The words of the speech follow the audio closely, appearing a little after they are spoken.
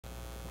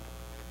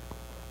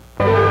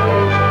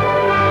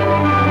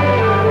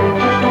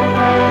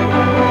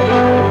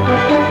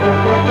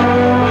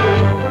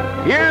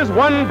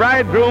one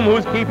bridegroom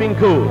who's keeping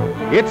cool.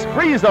 It's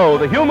Freezo,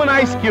 the human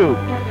ice cube,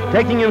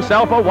 taking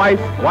himself a wife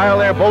while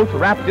they're both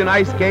wrapped in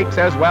ice cakes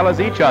as well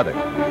as each other.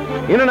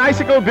 In an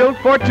icicle built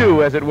for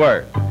two, as it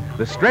were.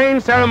 The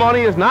strange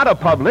ceremony is not a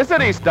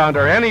publicity stunt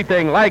or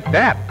anything like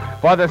that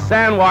for the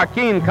San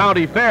Joaquin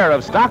County Fair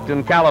of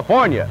Stockton,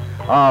 California.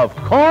 Of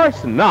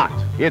course not.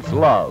 It's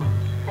love.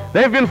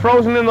 They've been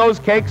frozen in those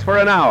cakes for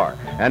an hour,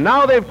 and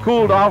now they've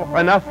cooled off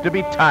enough to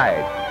be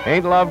tied.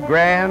 Ain't love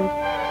grand?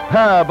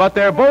 But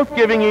they're both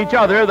giving each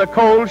other the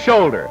cold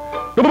shoulder.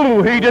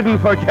 Ooh, he didn't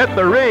forget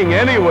the ring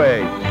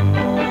anyway.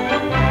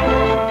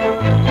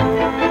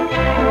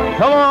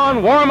 Come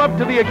on, warm up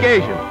to the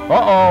occasion.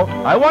 Uh-oh,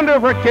 I wonder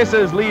if her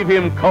kisses leave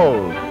him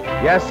cold.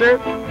 Yes, sir,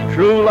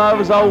 true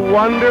love's a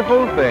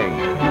wonderful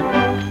thing.